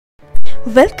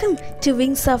Welcome to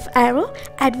Wings of Aero,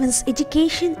 Advanced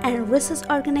Education and Research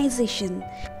Organization.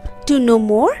 To know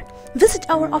more, visit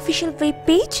our official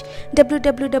webpage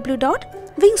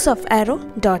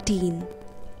www.wingsofaero.in.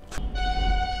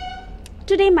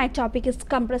 Today my topic is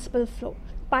compressible flow,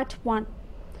 part 1.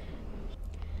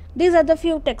 These are the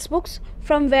few textbooks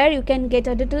from where you can get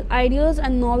a little ideas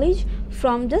and knowledge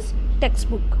from this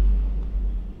textbook.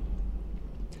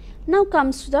 Now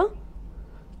comes to the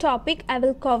topic I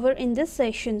will cover in this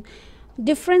session: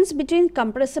 difference between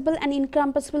compressible and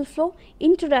incompressible flow,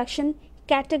 introduction,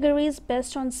 categories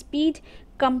based on speed,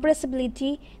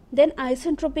 compressibility, then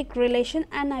isentropic relation,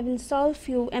 and I will solve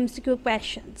few MCQ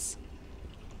questions.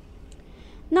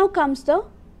 Now comes the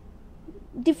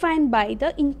defined by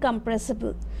the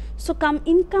incompressible. So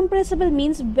incompressible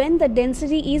means when the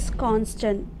density is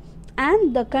constant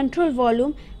and the control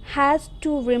volume has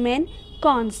to remain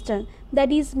constant. That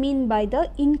is mean by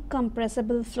the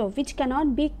incompressible flow, which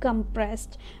cannot be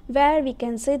compressed, where we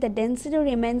can say the density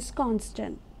remains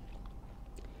constant.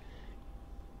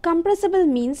 Compressible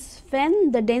means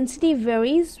when the density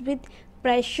varies with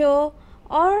pressure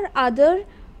or other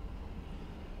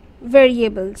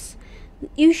variables.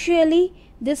 Usually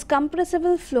this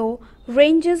compressible flow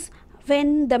ranges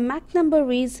when the Mach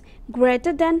number is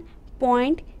greater than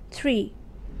 0.3,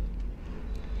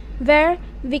 where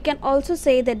we can also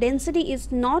say the density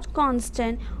is not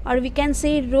constant, or we can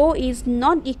say rho is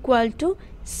not equal to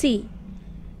C.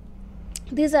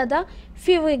 These are the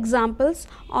few examples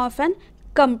of an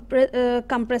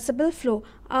compressible flow: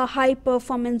 a high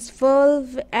performance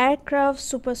valve, aircraft,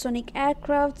 supersonic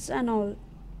aircrafts and all.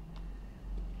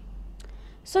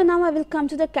 So now I will come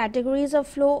to the categories of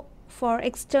flow for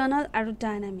external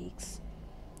aerodynamics.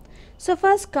 So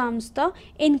first comes the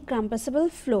incompressible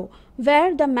flow,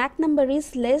 where the Mach number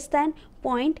is less than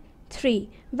 0.3,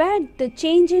 where the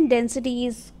change in density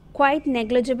is quite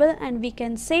negligible and we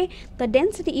can say the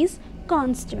density is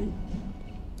constant.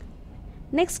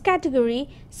 Next category,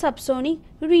 subsonic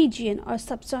region or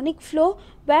subsonic flow,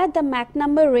 where the Mach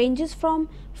number ranges from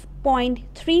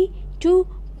 0.3 to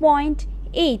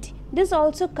 0.8. This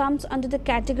also comes under the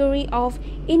category of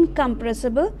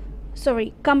compressible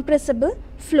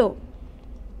flow.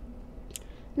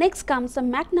 Next comes the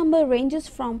Mach number ranges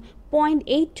from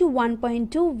 0.8 to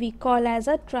 1.2, we call as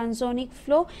a transonic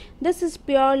flow. This is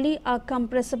purely a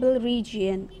compressible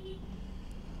region.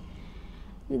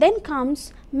 Then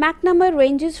comes Mach number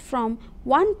ranges from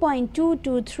 1.2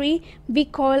 to 3, we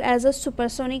call as a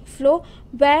supersonic flow,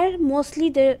 where mostly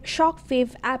the shock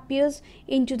wave appears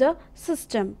into the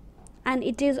system, and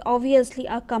it is obviously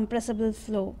a compressible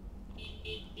flow.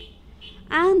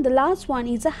 And the last one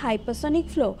is a hypersonic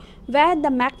flow, where the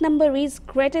Mach number is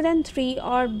greater than 3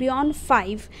 or beyond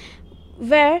 5,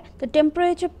 where the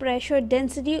temperature, pressure,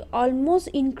 density almost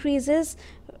increases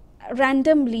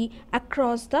randomly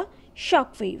across the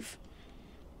shock wave.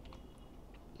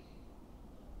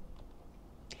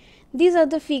 These are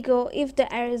the figure if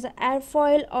there is an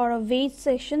airfoil or a weight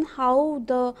section, how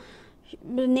the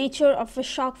nature of a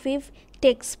shock wave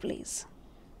takes place.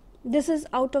 This is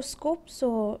out of scope,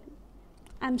 so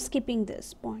I am skipping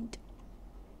this point.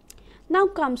 Now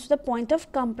comes to the point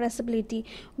of compressibility.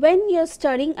 When you are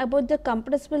studying about the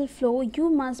compressible flow,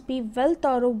 you must be well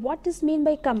thorough what is meant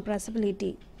by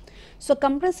compressibility. So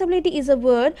compressibility is a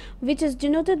word which is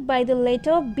denoted by the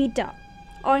letter beta,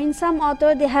 or in some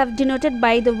author they have denoted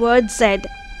by the word Z.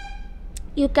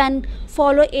 You can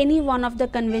follow any one of the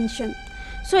convention.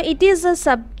 So it is a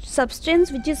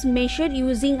substance which is measured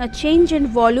using a change in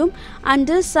volume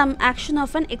under some action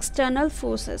of an external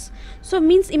forces. So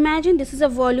means imagine this is a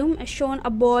volume shown,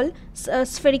 a ball, a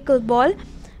spherical ball.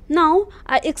 Now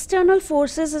external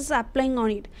forces is applying on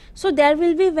it. So there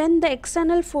will be, when the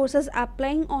external forces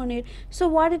applying on it, so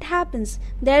what it happens,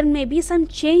 there may be some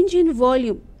change in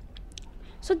volume.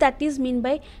 So that is meant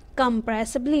by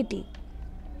compressibility.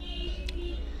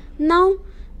 Now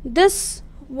this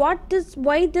why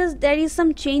there is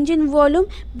some change in volume?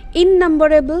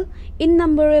 Innumerable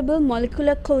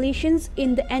molecular collisions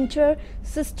in the entire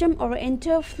system or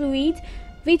entire fluid,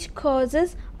 which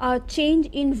causes a change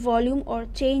in volume or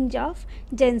change of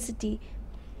density.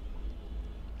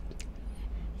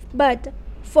 But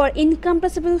for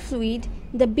incompressible fluid,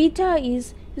 the beta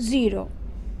is 0.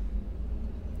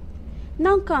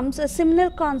 Now comes a similar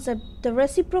concept. The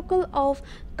reciprocal of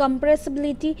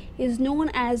compressibility is known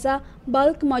as a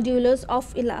bulk modulus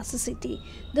of elasticity.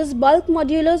 This bulk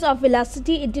modulus of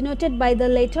elasticity is denoted by the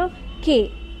letter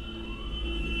K.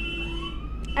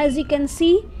 As you can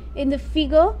see in the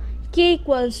figure, K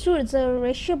equals to, it's a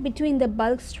ratio between the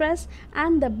bulk stress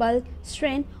and the bulk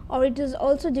strain, or it is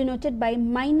also denoted by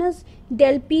minus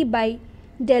del P by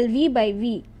del V by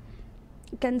V.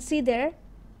 You can see there.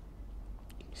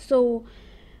 So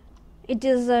it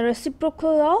is a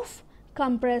reciprocal of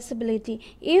compressibility.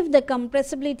 If the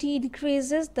compressibility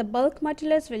increases, the bulk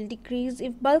modulus will decrease.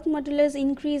 If bulk modulus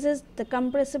increases, the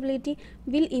compressibility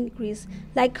will increase.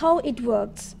 Like how it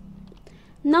works.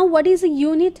 Now what is a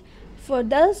unit? For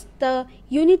thus, the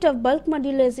unit of bulk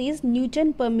modulus is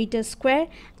Newton per meter square,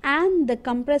 and the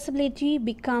compressibility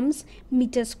becomes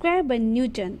meter square by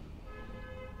Newton.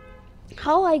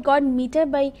 How I got meter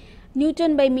by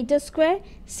Newton by meter square?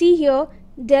 See here,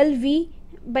 del V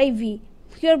by V.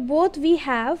 Here both we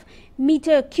have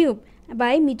meter cube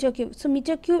by meter cube. So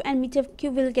meter cube and meter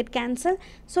cube will get cancelled.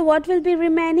 So what will be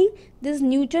remaining? This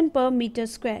Newton per meter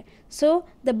square. So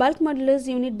the bulk modulus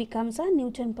unit becomes a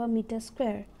Newton per meter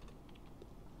square.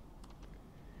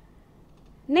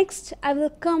 Next, I will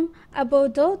come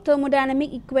about the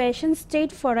thermodynamic equation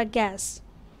state for a gas.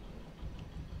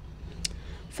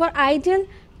 For ideal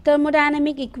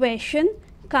thermodynamic equation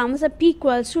comes a P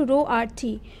equals to rho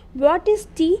RT. What is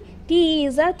T? T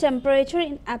is a temperature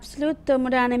in absolute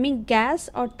thermodynamic gas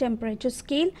or temperature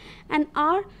scale, and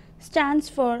R stands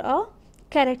for a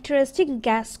characteristic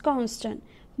gas constant.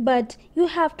 But you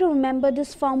have to remember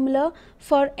this formula.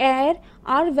 For air,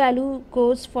 R value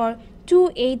goes for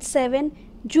 287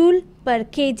 joule per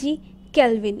kg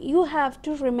Kelvin. You have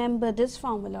to remember this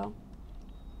formula.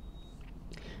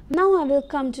 Now I will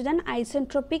come to the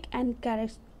isentropic and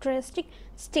characteristic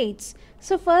states.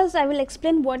 So first I will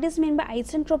explain what is meant by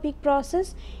isentropic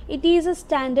process. It is a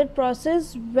standard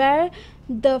process where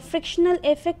the frictional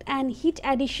effect and heat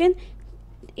addition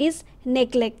is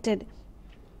neglected.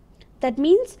 That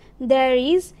means there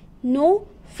is no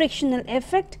frictional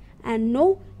effect and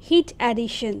no heat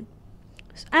addition.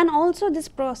 And also this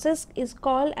process is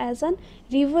called as an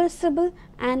reversible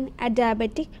and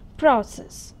adiabatic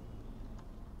process.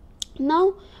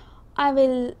 Now I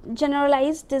will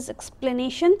generalize this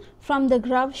explanation from the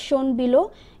graph shown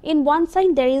below. In one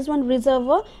side there is one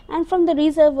reservoir, and from the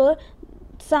reservoir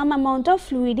some amount of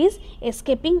fluid is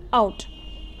escaping out.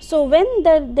 So when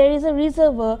there is a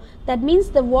reservoir, that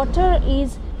means the water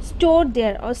is stored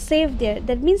there or saved there.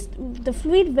 That means the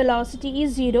fluid velocity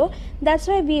is 0. That's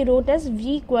why we wrote as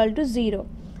V equal to 0.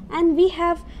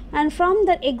 And from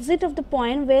the exit of the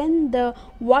point, when the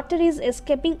water is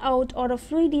escaping out or a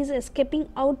fluid is escaping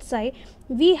outside,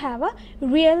 we have a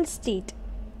real state.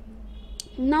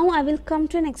 Now I will come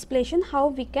to an explanation how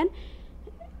we can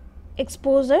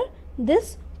expose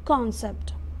this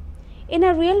concept. In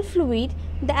a real fluid,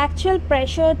 the actual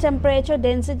pressure, temperature,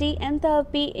 density,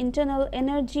 enthalpy, internal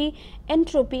energy,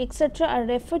 entropy, etc. are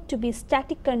referred to be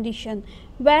static condition,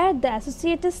 where the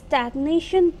associated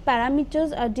stagnation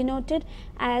parameters are denoted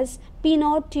as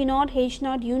P0, T0,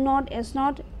 H0, U0,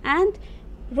 S0 and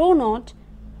ρ0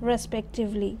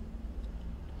 respectively.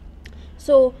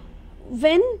 So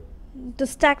when the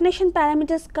stagnation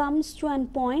parameters comes to an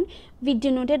point, we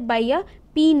denote it by a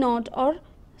P0 or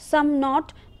some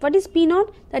naught. What is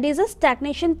P0? That is a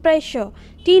stagnation pressure.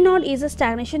 T0 is a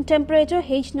stagnation temperature.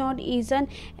 H0 is an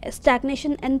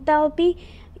stagnation enthalpy.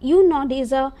 U0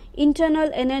 is a internal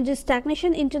energy,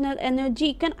 stagnation internal energy.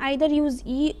 You can either use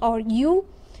E or U.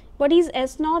 What is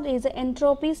S0 is a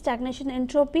entropy, stagnation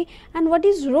entropy. And what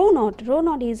is ρ0?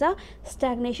 ρ0 is a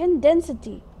stagnation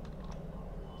density.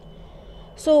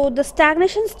 So the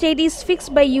stagnation state is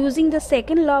fixed by using the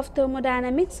second law of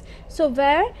thermodynamics. So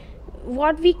where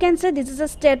what we can say, this is a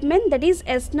statement, that is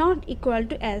S0 equal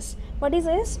to S. What is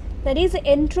S? That is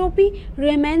entropy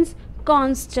remains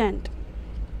constant.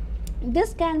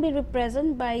 This can be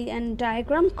represented by a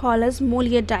diagram called as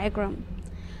Mollier diagram.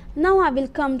 Now I will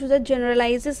come to the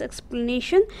generalized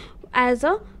explanation as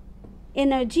a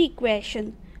energy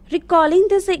equation. Recalling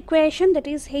this equation, that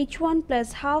is H1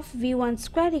 plus half V1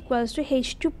 square equals to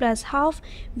H2 plus half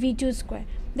V2 square.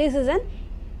 This is an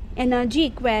energy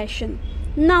equation.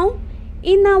 Now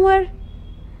in our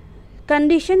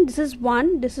condition, this is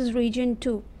 1, this is region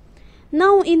 2.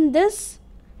 Now in this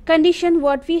condition,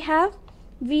 what we have,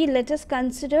 let us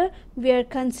consider, we are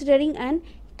considering an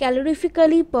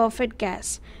calorifically perfect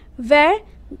gas, where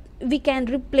we can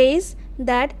replace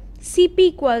that Cp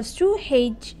equals to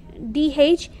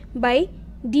dH by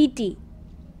dt.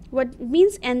 What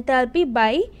means enthalpy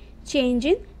by change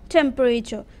in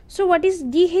temperature. So what is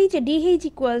dH? dH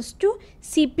equals to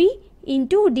Cp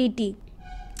into dt.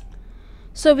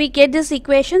 So we get this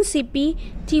equation, Cp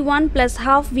T1 plus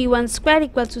half V1 square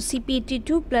equals to Cp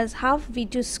T2 plus half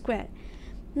V2 square.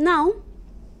 Now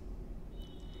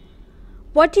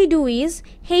what you do is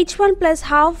H1 plus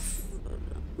half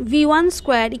V1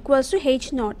 square equals to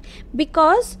H0,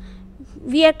 because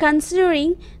we are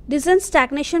considering this is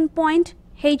stagnation point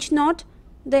H naught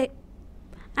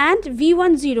and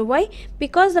V1 0. Why?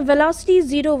 Because the velocity is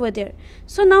 0 over there.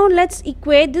 So now let's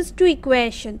equate this to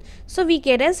equation. So we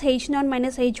get as H naught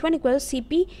minus H1 equals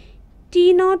Cp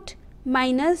T naught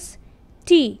minus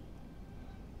T.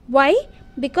 Why?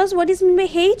 Because what is meant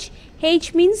by H?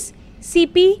 H means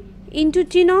Cp into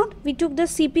T naught. We took the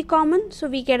Cp common, so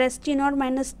we get as T naught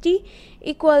minus T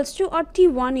equals to, or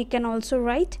T1 you can also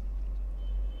write,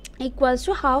 equals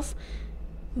to half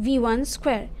V1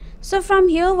 square. So from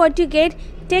here what you get,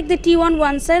 take the T1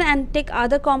 one side and take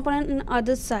other component on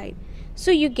other side.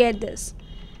 So you get this.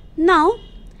 Now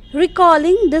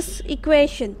recalling this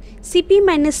equation, Cp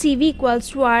minus Cv equals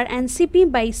to R and Cp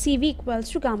by Cv equals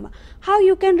to gamma. How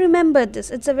you can remember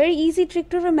this? It's a very easy trick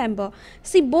to remember.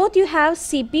 See, both you have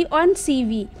Cp and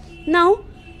Cv. Now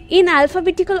in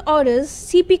alphabetical orders,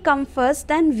 Cp comes first,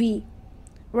 then V,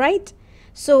 right?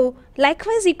 So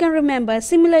likewise you can remember,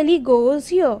 similarly goes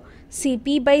here,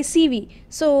 Cp by Cv.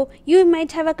 So you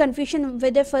might have a confusion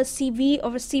whether first Cv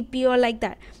or Cp or like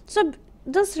that. So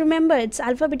just remember, it's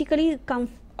alphabetically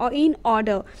or in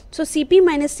order. So Cp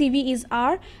minus Cv is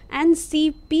R and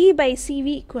Cp by Cv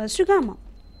equals to gamma.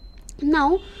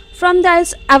 Now from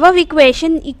this above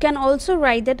equation you can also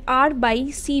write that R by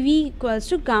Cv equals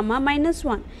to gamma minus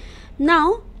 1.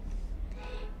 Now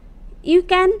you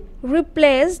can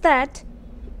replace that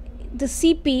the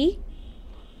Cp.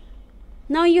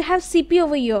 Now you have Cp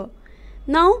over here.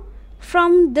 Now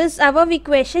from this above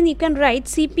equation you can write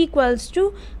Cp equals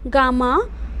to gamma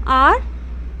R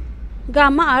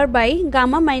by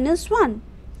gamma minus 1.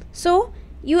 So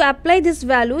you apply this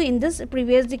value in this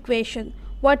previous equation.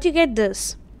 What you get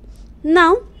this?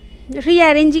 Now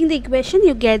rearranging the equation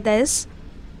you get this.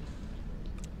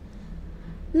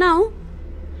 Now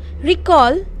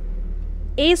recall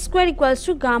A square equals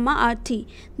to gamma RT.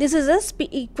 This is a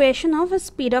equation of a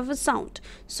speed of a sound.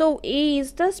 So A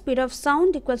is the speed of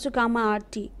sound equals to gamma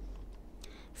RT.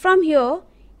 From here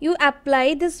you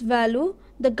apply this value,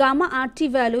 the gamma RT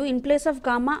value. In place of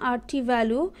gamma RT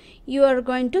value you are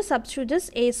going to substitute this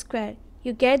A square.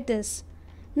 You get this.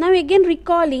 Now again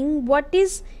recalling what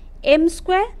is m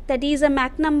square, that is a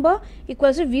Mach number,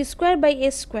 equals to V square by A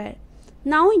square.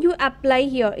 Now you apply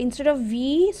here instead of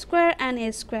V square and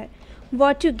A square.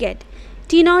 What you get?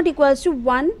 T naught equals to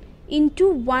 1 into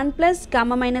 1 plus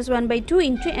gamma minus 1 by 2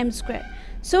 into m square.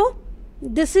 So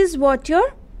this is what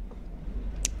your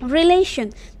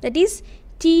relation, that is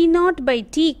T naught by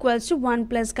T equals to 1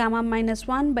 plus gamma minus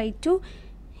 1 by 2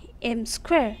 m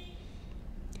square.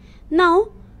 Now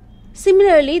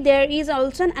similarly there is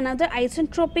also another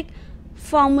isentropic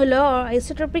formula or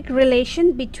isotropic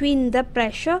relation between the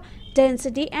pressure,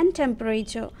 density and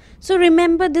temperature. So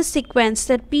remember this sequence,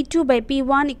 that P2 by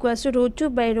P1 equals to rho 2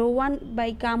 by rho 1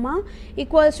 by gamma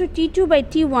equals to T2 by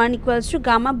T1 equals to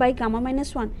gamma by gamma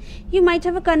minus 1. You might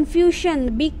have a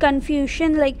confusion, big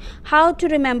confusion, like how to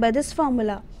remember this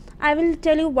formula. I will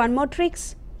tell you one more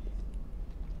tricks.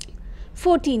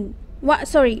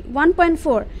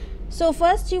 1.4. So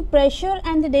first you pressure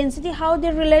and the density, how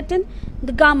they related.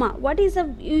 The gamma, what is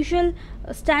the usual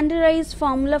standardized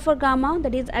formula for gamma,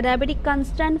 that is adiabatic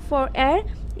constant for air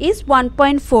is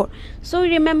 1.4. so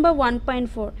remember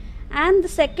 1.4, and the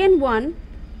second one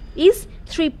is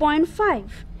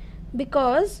 3.5,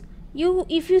 because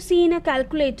if you see in a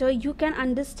calculator you can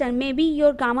understand, maybe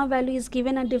your gamma value is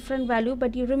given a different value,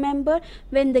 but you remember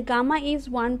when the gamma is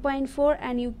 1.4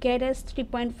 and you get as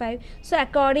 3.5, so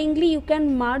accordingly you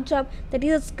can merge up, that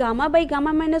is gamma by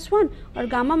gamma minus 1 or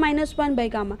gamma minus 1 by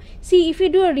gamma. See, if you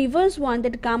do a reverse one,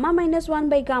 that gamma minus 1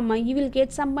 by gamma, you will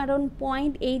get somewhere around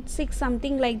 0.86,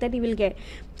 something like that you will get.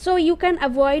 So you can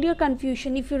avoid your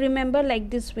confusion if you remember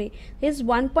like this way, is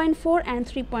 1.4 and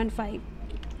 3.5.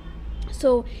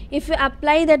 So if you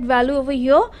apply that value over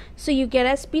here, so you get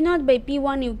as P naught by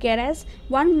P1, you get as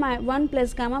 1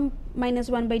 plus gamma minus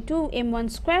 1 by 2 m1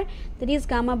 square, that is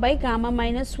gamma by gamma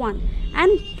minus 1,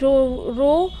 and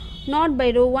rho naught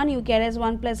by rho 1 you get as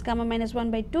 1 plus gamma minus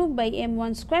 1 by 2 by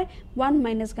m1 square, 1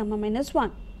 minus gamma minus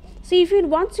 1. So if you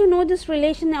once you know this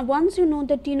relation, once you know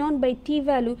the T naught by T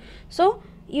value, so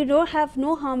you don't have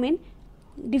no harm in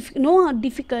no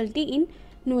difficulty in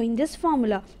knowing this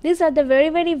formula. These are the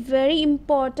very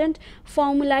important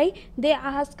formulae. They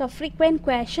ask a frequent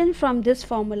question from this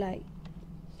formulae.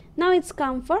 Now it's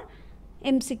come for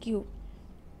MCQ.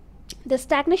 The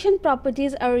stagnation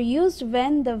properties are used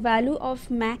when the value of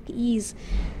Mach is.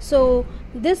 So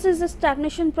this is a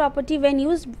stagnation property when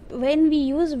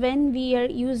we are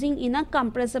using in a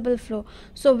compressible flow.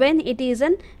 So when it is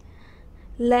an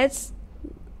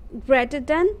greater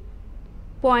than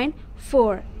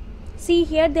 0.4. See,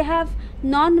 here they have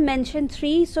non mentioned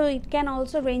 3, so it can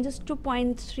also ranges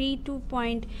 2.3,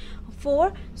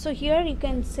 2.4. so here you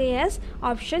can say as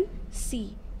option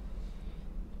C.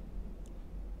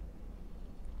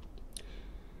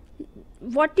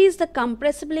 What is the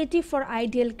compressibility for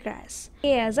ideal gas?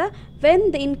 As a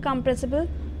when the incompressible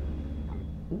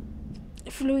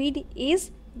fluid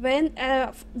is when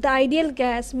the ideal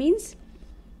gas means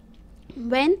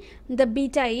when the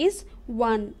beta is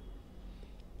 1.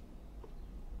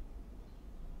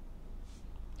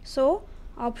 So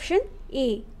option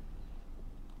A.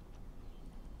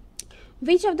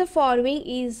 Which of the following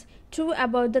is true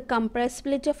about the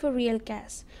compressibility of a real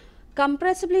gas?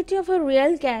 Compressibility of a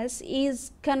real gas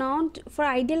is cannot, for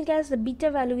ideal gas the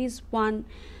beta value is 1,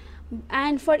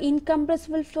 and for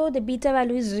incompressible flow the beta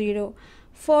value is 0.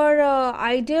 For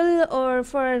ideal or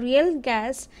for a real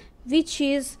gas which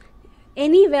is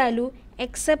any value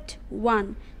except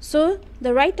 1. So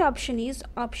the right option is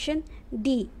option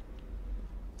D.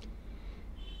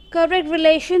 Correct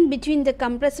relation between the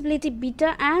compressibility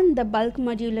beta and the bulk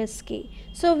modulus K.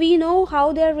 So we know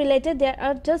how they are related, they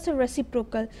are just a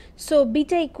reciprocal. So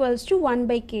beta equals to 1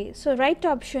 by K. So right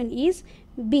option is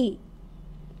B.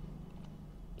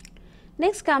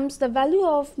 Next comes the value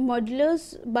of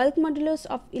bulk modulus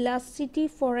of elasticity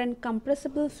for an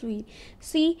compressible fluid.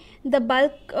 See the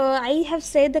bulk, I have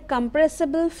said the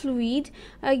compressible fluid,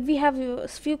 we have a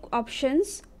few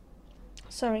options.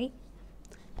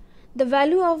 The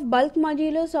value of bulk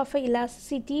modulus of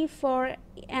elasticity for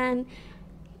an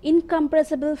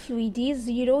incompressible fluid is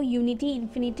 0, unity,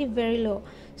 infinity, very low.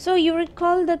 So you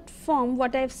recall that form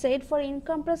what I have said. For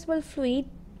incompressible fluid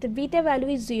the beta value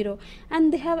is 0,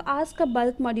 and they have asked a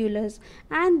bulk modulus,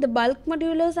 and the bulk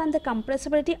modulus and the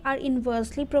compressibility are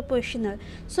inversely proportional.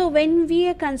 So when we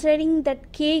are considering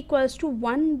that K equals to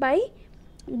 1 by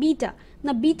beta,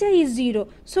 now beta is 0,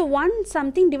 so 1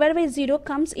 something divided by 0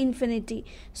 comes infinity.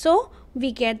 So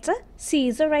we get the C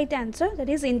is the right answer, that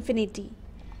is infinity.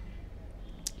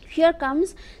 Here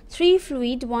comes 3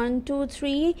 fluid 1, 2,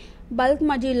 3 bulk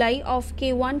moduli of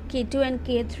K1, K2 and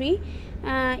K3.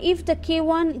 If the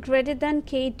K1 greater than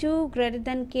K2 greater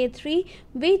than K3,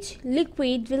 which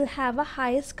liquid will have a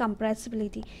highest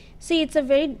compressibility? See, it's a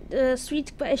very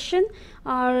sweet question,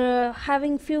 or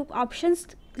having few options: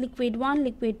 liquid 1,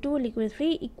 liquid 2, liquid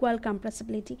 3, equal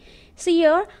compressibility. See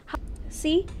here, it's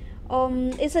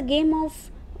a game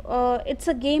of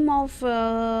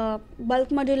bulk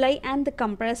moduli and the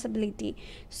compressibility.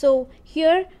 So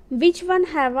here which one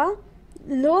have a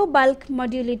low bulk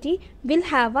modulity will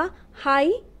have a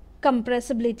high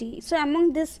compressibility. So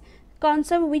among this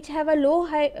concept which have a low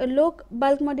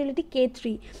bulk modulity,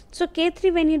 K3. So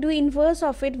K3 when you do inverse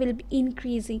of it will be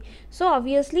increasing. So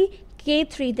obviously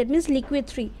K3, that means liquid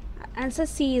 3. Answer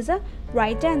C is a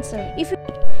right answer.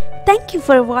 Thank you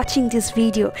for watching this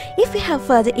video. If you have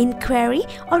further inquiry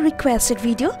or requested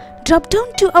video, drop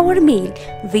down to our mail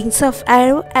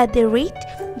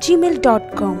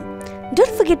wingsofarrow@gmail.com.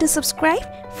 Don't forget to subscribe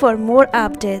for more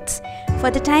updates.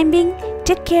 For the time being,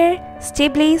 take care, stay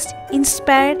blessed,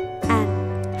 inspired and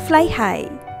fly high.